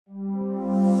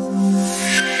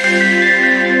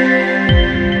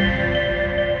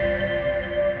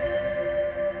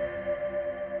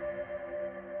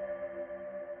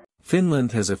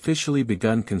Finland has officially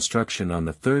begun construction on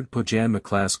the third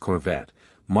Pohjanmaa-class corvette,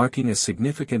 marking a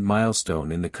significant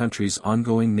milestone in the country's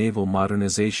ongoing naval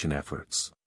modernization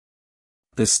efforts.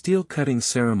 The steel-cutting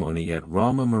ceremony at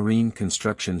Rauma Marine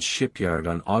Constructions shipyard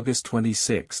on August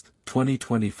 26,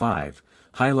 2025,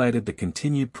 highlighted the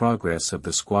continued progress of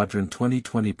the Squadron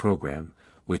 2020 program,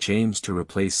 which aims to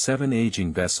replace 7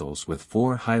 aging vessels with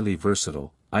 4 highly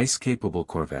versatile, ice-capable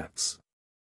corvettes.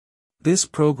 This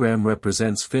program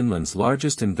represents Finland's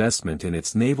largest investment in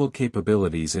its naval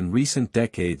capabilities in recent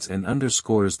decades and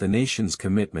underscores the nation's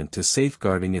commitment to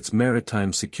safeguarding its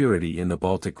maritime security in the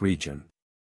Baltic region.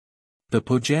 The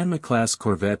Pohjanmaa-class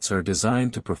corvettes are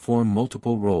designed to perform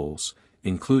multiple roles,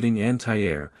 including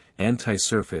anti-air,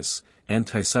 anti-surface,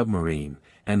 anti-submarine,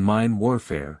 and mine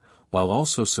warfare, while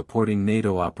also supporting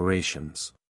NATO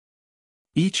operations.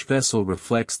 Each vessel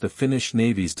reflects the Finnish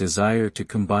Navy's desire to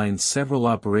combine several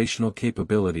operational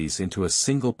capabilities into a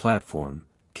single platform,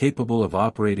 capable of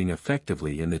operating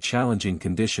effectively in the challenging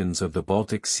conditions of the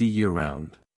Baltic Sea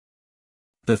year-round.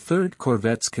 The third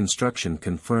corvette's construction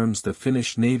confirms the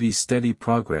Finnish Navy's steady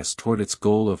progress toward its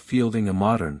goal of fielding a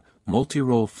modern,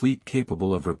 multi-role fleet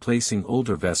capable of replacing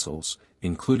older vessels,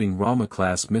 including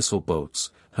Rauma-class missile boats,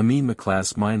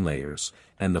 Hamina-class minelayers,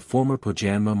 and the former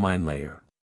Pohjanmaa minelayer.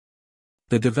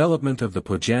 The development of the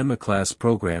Pohjanmaa-class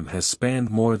program has spanned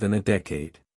more than a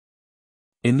decade.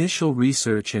 Initial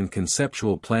research and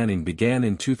conceptual planning began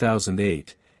in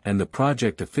 2008, and the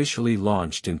project officially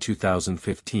launched in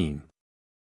 2015.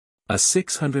 A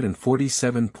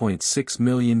 €647.6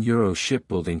 million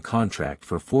shipbuilding contract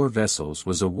for 4 vessels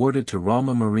was awarded to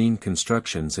Rauma Marine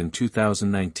Constructions in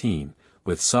 2019,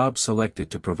 with Saab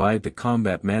selected to provide the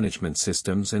combat management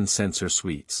systems and sensor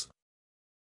suites.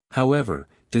 However,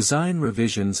 design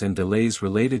revisions and delays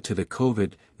related to the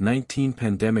COVID-19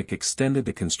 pandemic extended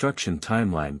the construction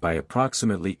timeline by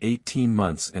approximately 18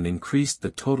 months and increased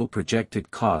the total projected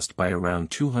cost by around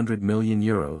 €200 million,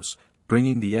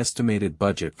 bringing the estimated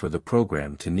budget for the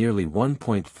program to nearly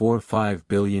 €1.45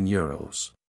 billion.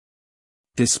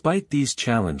 Despite these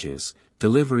challenges,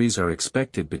 deliveries are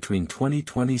expected between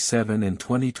 2027 and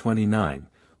 2029,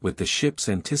 with the ships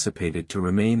anticipated to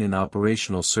remain in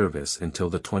operational service until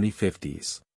the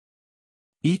 2050s.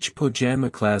 Each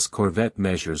Pohjanmaa-class corvette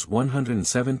measures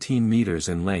 117 meters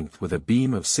in length with a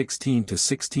beam of 16 to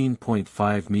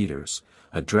 16.5 meters,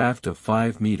 a draft of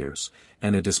 5 meters,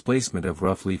 and a displacement of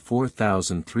roughly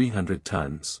 4,300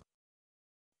 tons.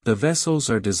 The vessels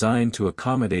are designed to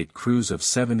accommodate crews of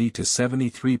 70 to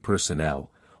 73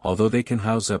 personnel, although they can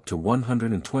house up to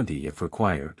 120 if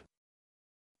required.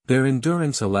 Their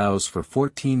endurance allows for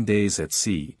 14 days at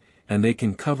sea, and they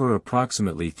can cover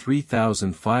approximately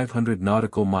 3,500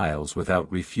 nautical miles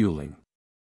without refueling.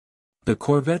 The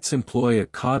corvettes employ a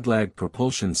cod-lag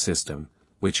propulsion system,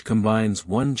 which combines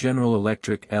one General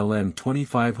Electric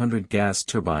LM2500 gas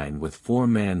turbine with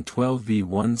 4-man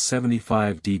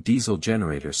 12V175D diesel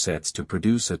generator sets to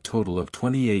produce a total of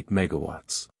 28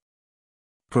 megawatts.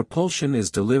 Propulsion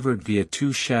is delivered via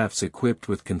 2 shafts equipped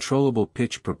with controllable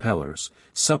pitch propellers,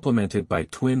 supplemented by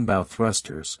twin-bow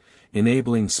thrusters,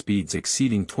 enabling speeds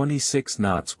exceeding 26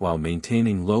 knots while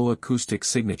maintaining low acoustic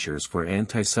signatures for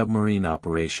anti-submarine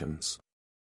operations.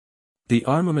 The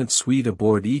armament suite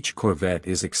aboard each corvette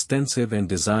is extensive and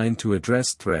designed to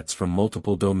address threats from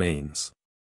multiple domains.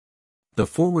 The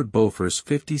forward Bofors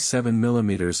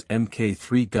 57mm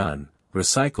Mk3 gun,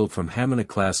 recycled from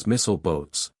Hamina-class missile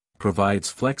boats, provides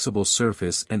flexible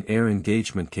surface and air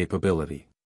engagement capability.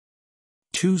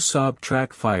 2 Saab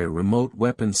track-fire remote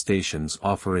weapon stations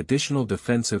offer additional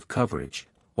defensive coverage,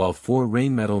 while 4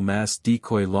 Rheinmetall mass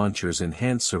decoy launchers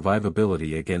enhance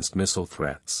survivability against missile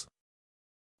threats.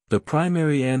 The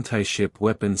primary anti-ship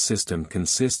weapon system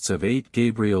consists of 8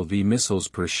 Gabriel V missiles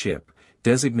per ship,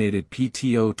 designated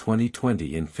PTO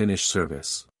 2020 in Finnish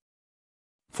service.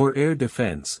 For air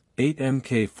defense, 8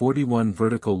 Mk41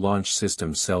 vertical launch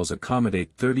system cells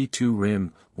accommodate 32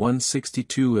 RIM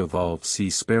 162 Evolved Sea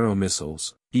Sparrow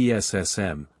missiles,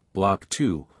 ESSM, Block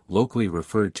 2, locally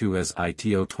referred to as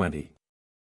ITO-20.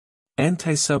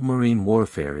 Anti-submarine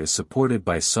warfare is supported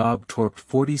by Saab Torp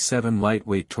 47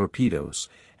 lightweight torpedoes,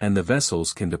 and the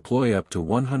vessels can deploy up to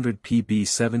 100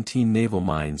 PB-17 naval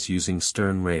mines using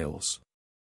stern rails.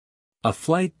 A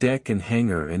flight deck and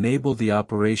hangar enable the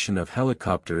operation of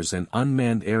helicopters and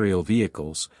unmanned aerial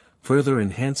vehicles, further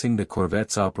enhancing the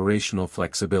corvette's operational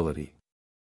flexibility.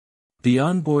 The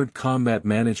onboard combat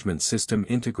management system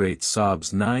integrates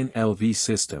Saab's 9LV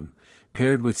system,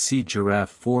 paired with Sea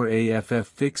Giraffe 4AFF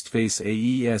fixed-face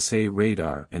AESA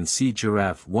radar and Sea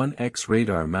Giraffe 1X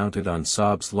radar mounted on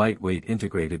Saab's lightweight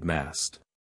integrated mast.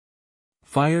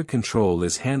 Fire control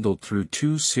is handled through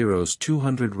two Cirrus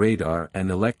 200 radar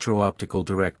and electro-optical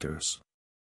directors.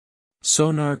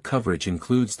 Sonar coverage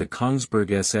includes the Kongsberg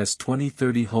SS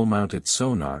 2030 hull-mounted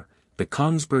sonar, the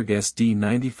Kongsberg SD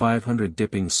 9500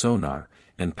 dipping sonar,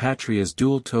 and Patria's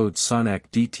dual-towed Sonac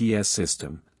DTS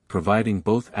system, providing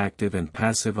both active and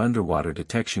passive underwater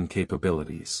detection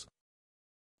capabilities.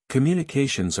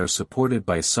 Communications are supported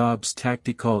by Saab's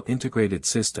Tactical Integrated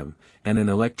System, and an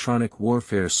electronic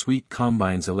warfare suite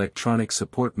combines electronic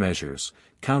support measures,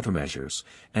 countermeasures,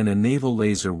 and a naval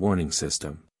laser warning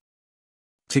system.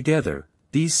 Together,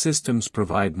 these systems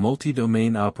provide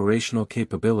multi-domain operational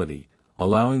capability,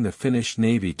 allowing the Finnish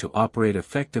Navy to operate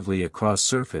effectively across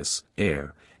surface,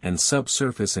 air, and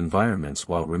subsurface environments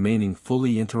while remaining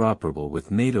fully interoperable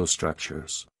with NATO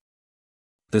structures.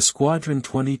 The Squadron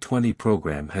 2020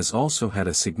 program has also had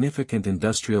a significant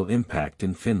industrial impact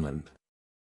in Finland.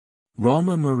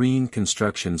 Rauma Marine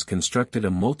Constructions constructed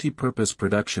a multi-purpose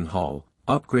production hall,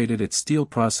 upgraded its steel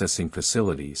processing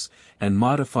facilities, and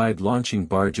modified launching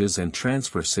barges and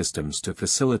transfer systems to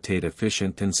facilitate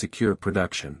efficient and secure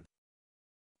production.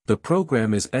 The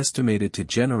program is estimated to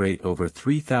generate over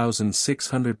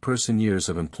 3,600 person-years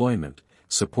of employment,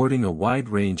 supporting a wide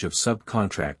range of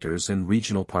subcontractors and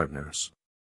regional partners.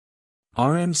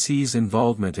 RMC's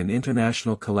involvement in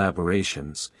international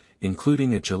collaborations,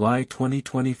 including a July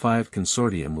 2025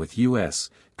 consortium with U.S.,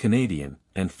 Canadian,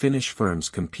 and Finnish firms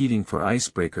competing for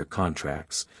icebreaker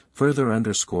contracts, further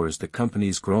underscores the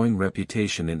company's growing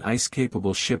reputation in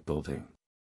ice-capable shipbuilding.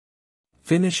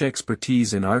 Finnish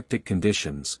expertise in Arctic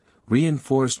conditions,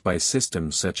 reinforced by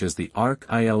systems such as the ARC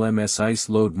ILMS ice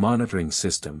load monitoring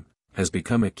system, has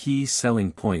become a key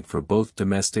selling point for both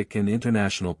domestic and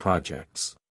international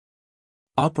projects.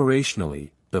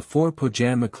 Operationally, the 4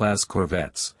 Pohjanmaa-class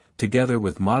corvettes, together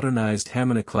with modernized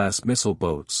Hamina-class missile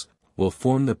boats, will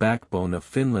form the backbone of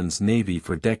Finland's navy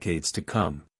for decades to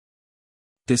come.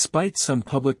 Despite some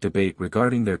public debate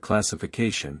regarding their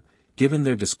classification, given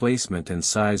their displacement and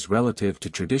size relative to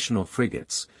traditional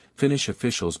frigates, Finnish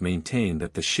officials maintain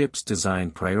that the ship's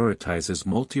design prioritizes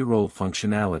multi-role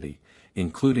functionality,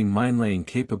 including mine-laying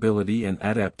capability and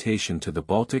adaptation to the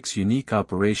Baltic's unique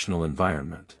operational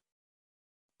environment.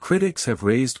 Critics have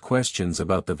raised questions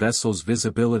about the vessel's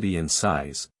visibility and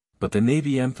size, but the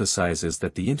Navy emphasizes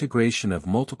that the integration of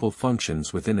multiple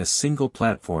functions within a single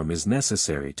platform is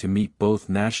necessary to meet both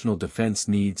national defense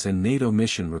needs and NATO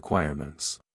mission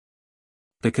requirements.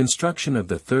 The construction of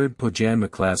the 3rd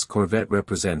Pohjanmaa-class corvette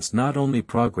represents not only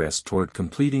progress toward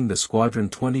completing the Squadron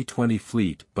 2020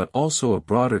 fleet but also a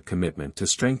broader commitment to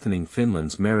strengthening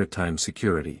Finland's maritime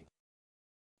security.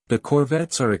 The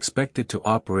corvettes are expected to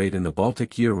operate in the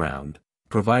Baltic year-round,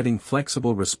 providing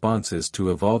flexible responses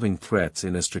to evolving threats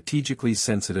in a strategically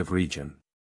sensitive region.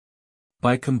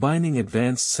 By combining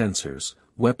advanced sensors,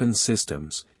 weapons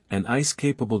systems, and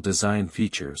ice-capable design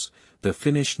features, the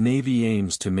Finnish Navy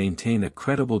aims to maintain a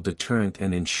credible deterrent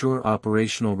and ensure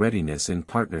operational readiness in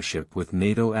partnership with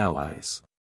NATO allies.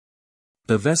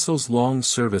 The vessel's long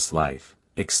service life,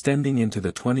 extending into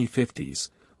the 2050s,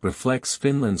 reflects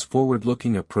Finland's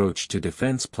forward-looking approach to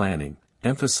defense planning,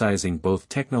 emphasizing both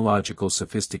technological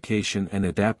sophistication and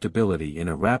adaptability in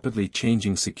a rapidly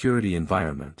changing security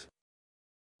environment.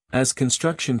 As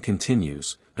construction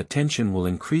continues, attention will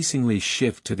increasingly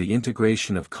shift to the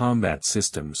integration of combat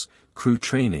systems, crew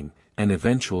training, and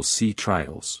eventual sea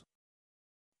trials.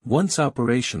 Once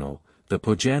operational, the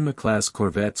Pohjanmaa-class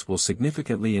corvettes will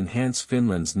significantly enhance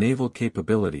Finland's naval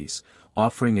capabilities,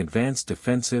 offering advanced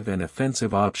defensive and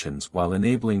offensive options while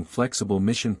enabling flexible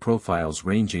mission profiles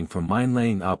ranging from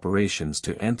mine-laying operations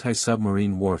to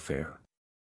anti-submarine warfare.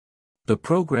 The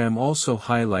program also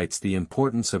highlights the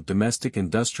importance of domestic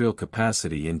industrial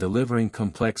capacity in delivering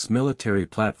complex military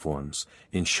platforms,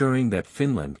 ensuring that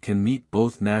Finland can meet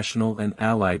both national and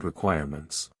allied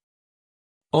requirements.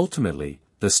 Ultimately,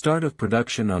 the start of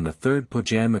production on the 3rd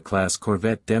Pohjanmaa-class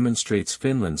corvette demonstrates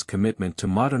Finland's commitment to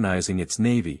modernizing its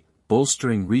navy,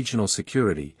 bolstering regional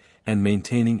security, and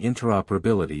maintaining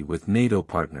interoperability with NATO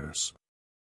partners.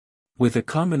 With a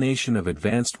combination of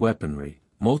advanced weaponry,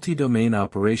 multi-domain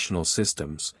operational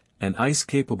systems, and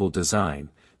ice-capable design,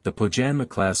 the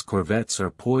Pohjanmaa-class corvettes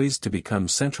are poised to become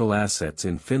central assets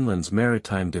in Finland's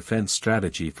maritime defense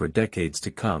strategy for decades to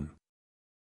come.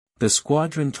 The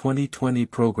Squadron 2020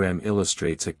 program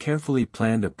illustrates a carefully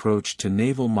planned approach to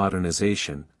naval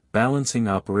modernization, balancing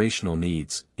operational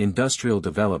needs, industrial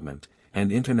development,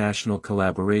 and international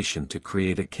collaboration to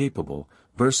create a capable,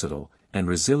 versatile, and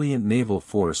resilient naval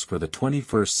force for the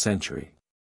 21st century.